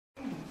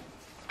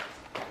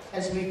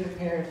As we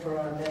prepare for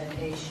our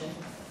meditation,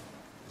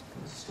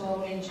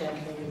 slowly and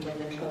gently begin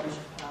to close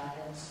your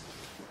eyes,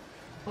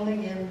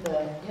 pulling in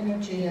the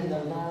energy and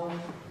the love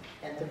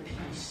and the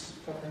peace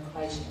from the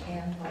Christ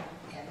candle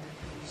and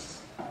the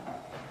peace.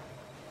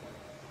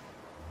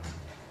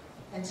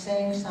 And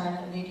saying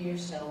silently to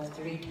yourself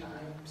 3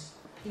 times,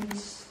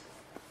 peace,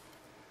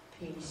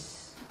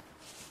 peace,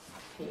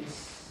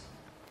 peace.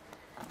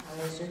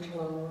 Eyes are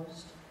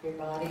closed, your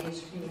body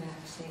is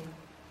relaxing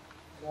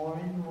more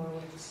and more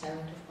with the sound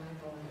of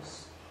my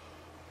voice.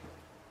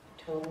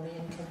 Totally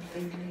and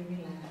completely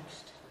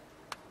relaxed.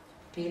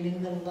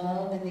 Feeling the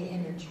love and the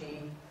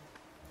energy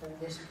of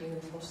this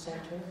beautiful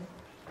center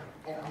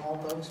and all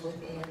those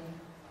within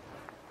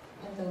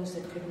and those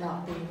that could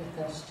not be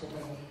with us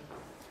today.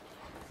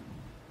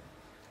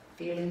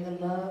 Feeling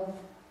the love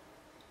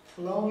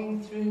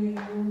flowing through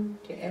you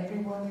to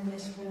everyone in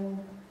this room,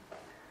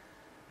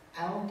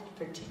 out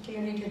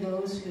particularly to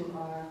those who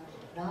are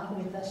not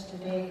with us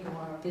today, who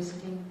are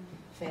visiting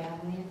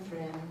family and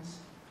friends,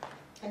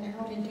 and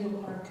out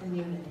into our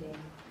community,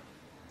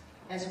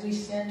 as we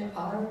send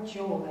our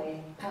joy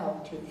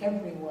out to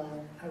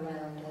everyone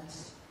around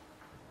us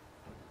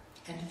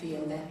and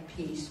feel that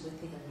peace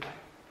within.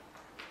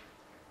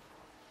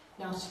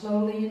 Now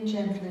slowly and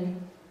gently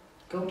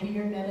go to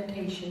your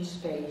meditation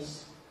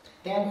space,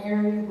 that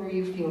area where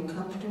you feel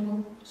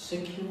comfortable,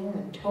 secure,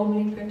 and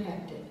totally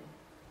protected,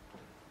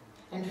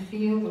 and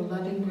feel the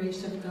loving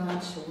grace of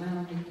God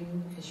surrounding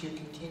you as you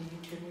continue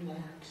to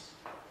relax.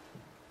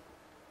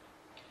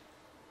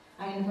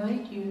 I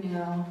invite you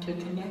now to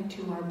connect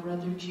to our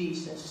brother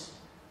Jesus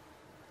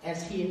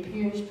as he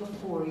appears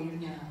before you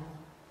now,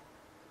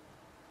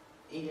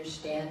 either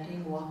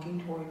standing, walking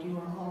toward you,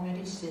 or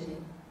already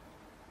sitting.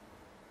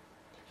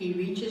 He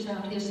reaches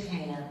out his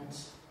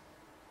hands,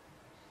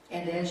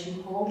 and as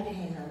you hold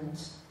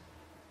hands,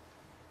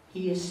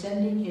 he is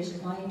sending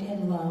his light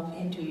and love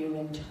into your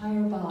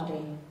entire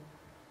body,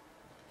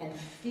 and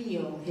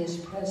feel his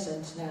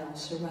presence now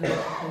surrounding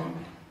you.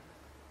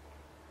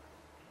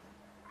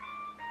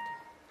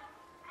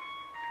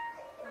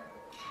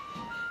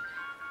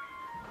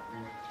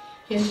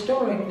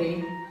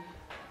 Historically,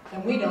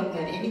 and we don't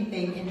let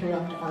anything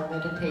interrupt our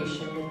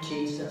meditation with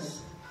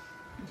Jesus.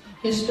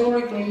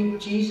 Historically,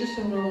 Jesus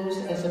arose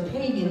as a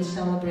pagan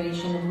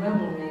celebration of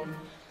revelry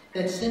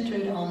that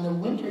centered on the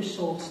winter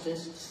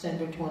solstice,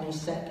 December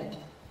 22nd,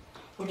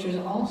 which was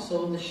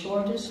also the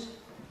shortest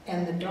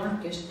and the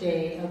darkest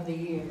day of the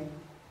year.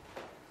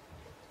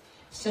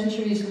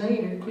 Centuries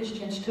later,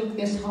 Christians took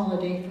this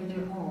holiday for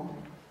their own,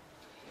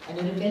 and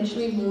it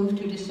eventually moved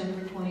to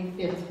December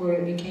 25th, where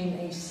it became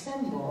a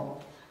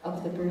symbol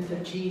of the birth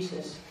of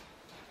Jesus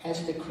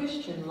as the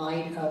Christian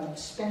light of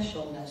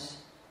specialness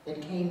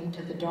that came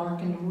into the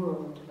darkened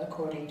world,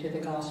 according to the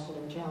Gospel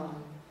of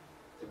John.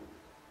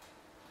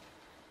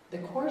 The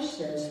Course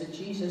says that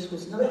Jesus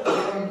was not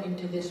born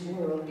into this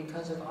world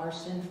because of our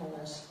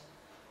sinfulness,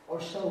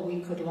 or so we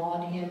could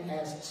laud him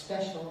as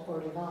special or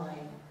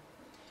divine.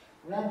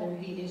 Rather,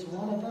 he is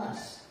one of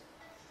us,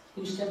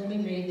 who simply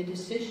made the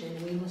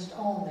decision we must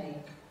all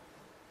make.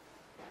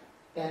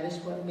 That is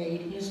what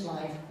made his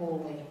life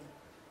holy.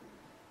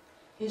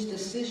 His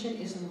decision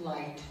is a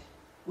light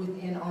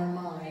within our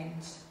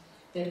minds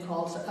that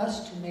calls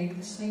us to make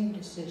the same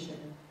decision.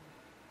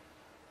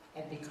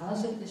 And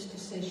because of this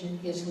decision,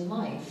 his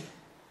life,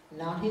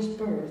 not his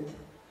birth,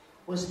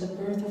 was the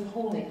birth of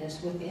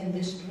holiness within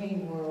this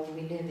dream world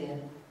we live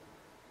in.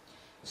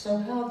 So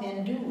how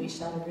then do we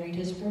celebrate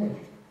his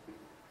birth?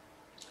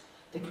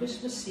 The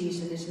Christmas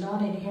season is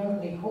not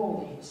inherently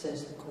holy,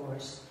 says the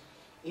Course.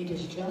 It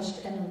is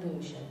just an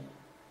illusion.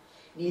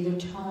 Neither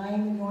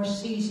time nor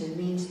season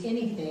means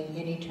anything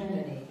in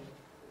eternity,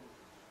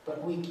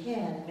 but we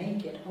can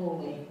make it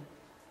holy.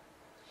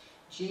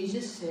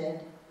 Jesus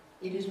said,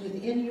 "It is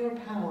within your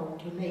power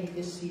to make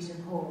this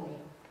season holy,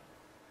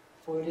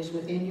 for it is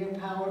within your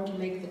power to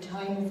make the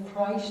time of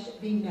Christ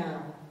be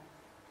now."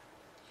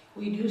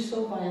 We do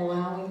so by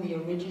allowing the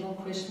original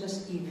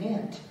Christmas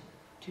event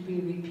to be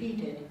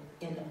repeated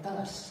in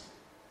us.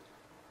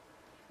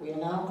 We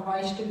allow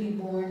Christ to be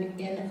born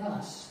in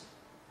us,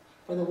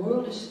 for the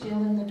world is still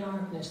in the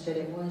darkness that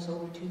it was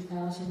over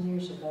 2,000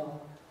 years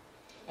ago,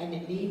 and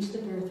it needs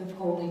the birth of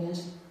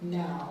holiness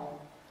now,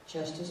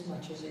 just as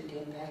much as it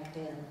did back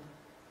then.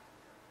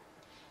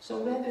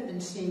 So rather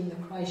than seeing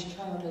the Christ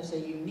child as a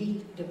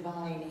unique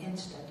divine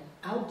instant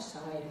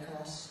outside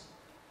us,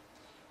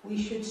 we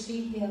should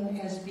see him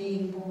as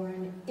being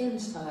born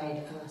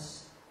inside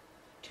us,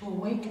 to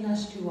awaken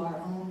us to our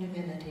own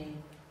divinity.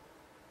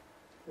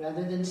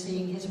 Rather than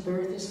seeing his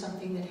birth as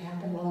something that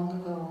happened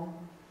long ago,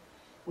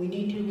 we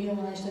need to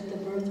realize that the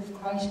birth of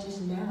Christ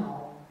is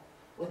now,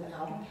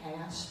 without a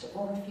past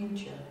or a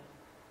future.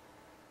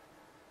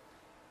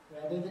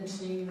 Rather than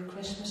seeing the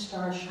Christmas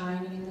star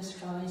shining in the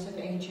skies of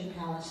ancient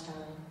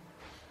Palestine,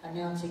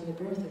 announcing the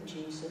birth of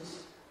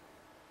Jesus,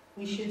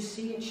 we should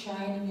see it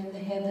shining in the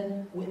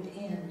heaven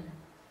within,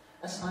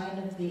 a sign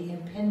of the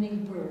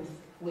impending birth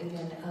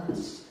within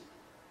us.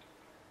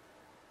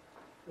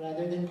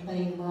 Rather than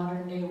playing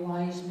modern-day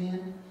wise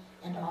men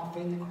and offering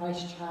offering the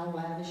Christ child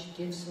lavish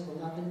gifts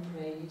of love and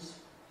praise.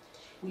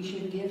 We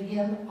should give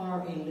him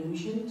our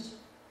illusions,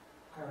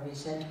 our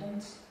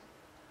resentments,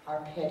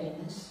 our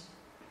pettiness,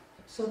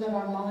 so that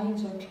our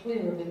minds are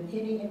clear of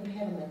any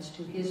impediments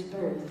to his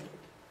birth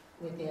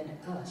within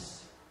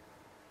us.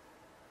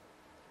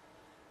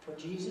 For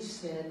Jesus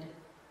said,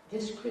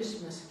 "This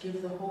Christmas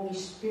give the Holy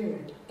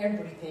Spirit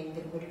everything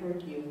that would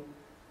hurt you.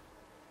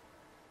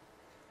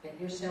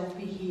 Let yourself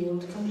be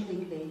healed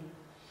completely,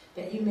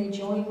 that you may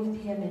join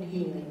with him in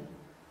healing.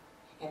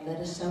 And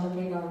let us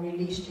celebrate our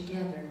release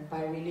together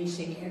by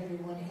releasing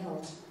everyone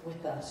else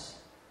with us."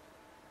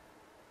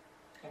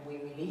 And we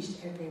release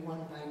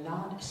everyone by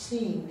not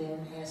seeing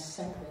them as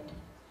separate,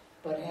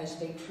 but as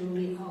they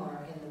truly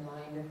are in the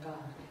mind of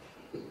God.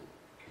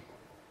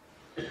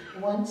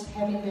 Once,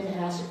 having been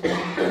asked by the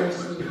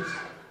Pharisees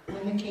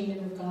when the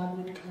kingdom of God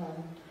would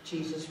come,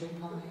 Jesus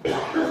replied,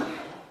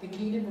 "The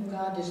kingdom of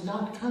God does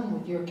not come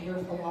with your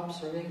careful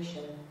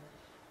observation,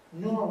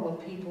 nor will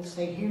people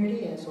say, 'Here it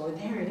is,' or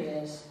 'There it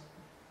is,'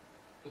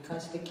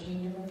 because the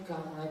kingdom of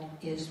God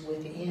is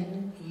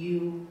within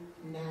you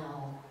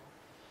now."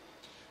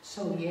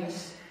 So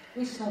yes,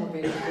 we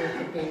celebrate the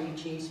birth of baby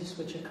Jesus,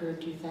 which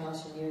occurred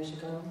 2,000 years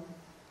ago.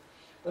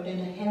 But in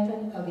a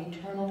heaven of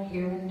eternal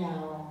here and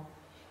now,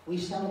 we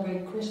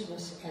celebrate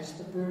Christmas as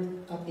the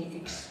birth of the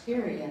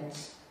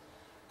experience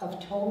of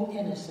total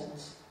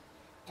innocence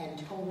and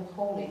total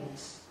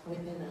holiness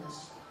within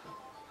us.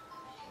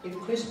 If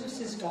Christmas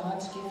is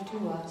God's gift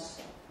to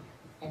us,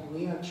 and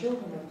we are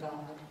children of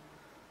God,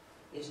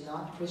 is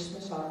not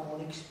Christmas our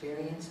own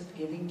experience of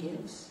giving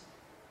gifts?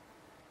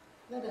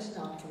 Let us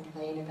not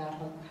complain about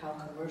how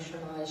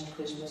commercialized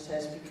Christmas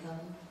has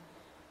become,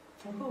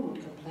 for who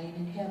would complain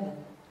in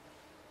heaven?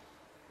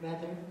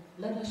 Rather,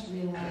 let us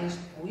realize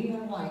we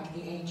are like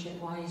the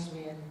ancient wise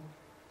men.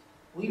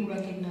 We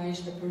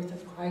recognize the birth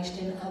of Christ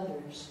in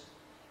others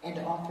and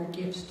offer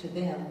gifts to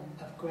them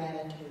of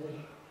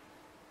gratitude.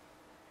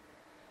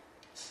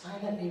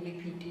 Silently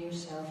repeat to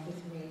yourself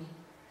with me,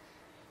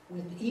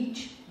 "With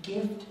each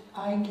gift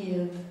I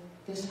give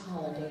this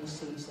holiday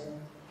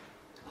season,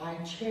 I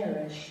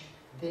cherish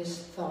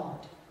this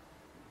thought.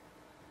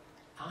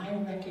 I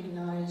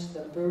recognize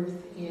the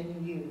birth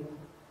in you.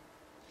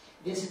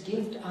 This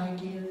gift I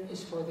give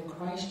is for the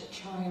Christ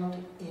child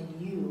in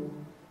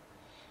you,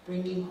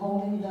 bringing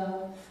holy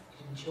love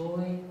and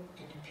joy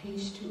and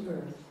peace to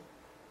earth,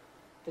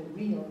 the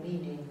real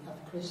meaning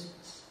of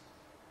Christmas."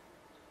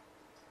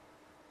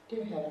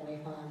 Dear Heavenly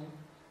Father,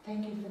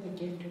 thank you for the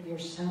gift of your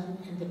Son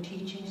and the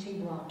teachings he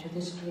brought to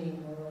this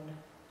dream world.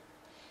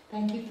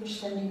 Thank you for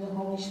sending the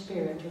Holy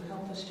Spirit to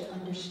help us to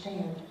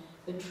understand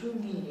the true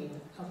meaning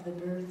of the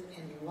birth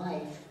and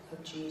life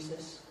of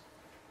Jesus.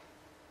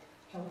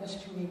 Help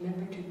us to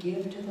remember to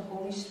give to the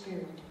Holy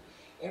Spirit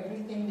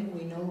everything that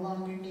we no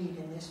longer need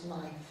in this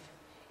life,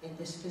 in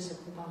this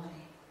physical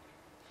body,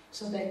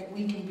 so that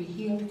we can be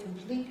healed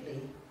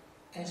completely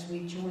as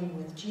we join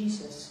with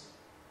Jesus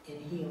in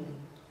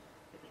healing.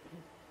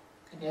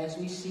 And as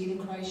we see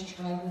the Christ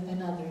child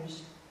within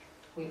others,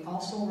 we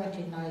also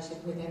recognize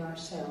it within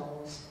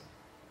ourselves,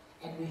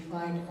 and we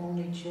find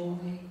only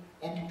joy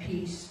and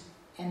peace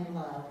and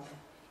love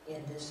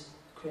in this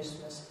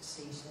Christmas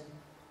season.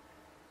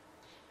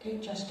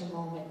 Take just a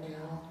moment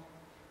now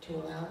to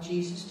allow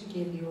Jesus to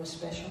give you a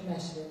special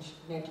message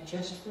meant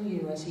just for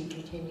you as he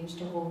continues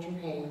to hold your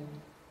hand.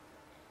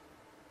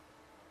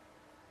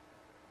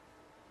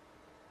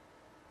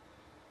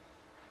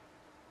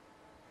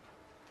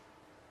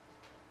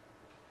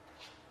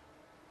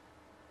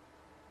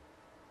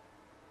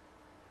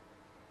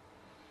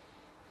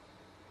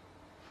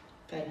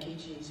 Thank you,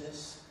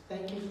 Jesus.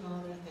 Thank you,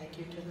 Father. Thank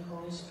you to the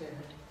Holy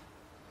Spirit.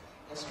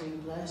 As we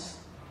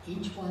bless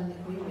each one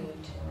that we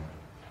meet,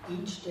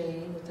 each day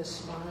with a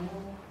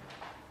smile,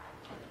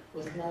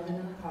 with love in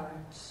our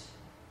hearts,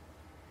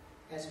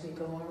 as we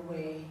go our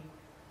way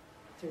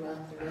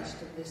throughout the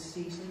rest of this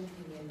season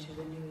and into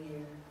the new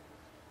year.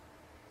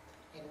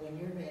 And when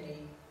you're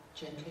ready,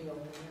 gently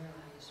open your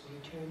eyes.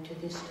 Return to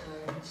this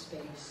time and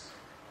space.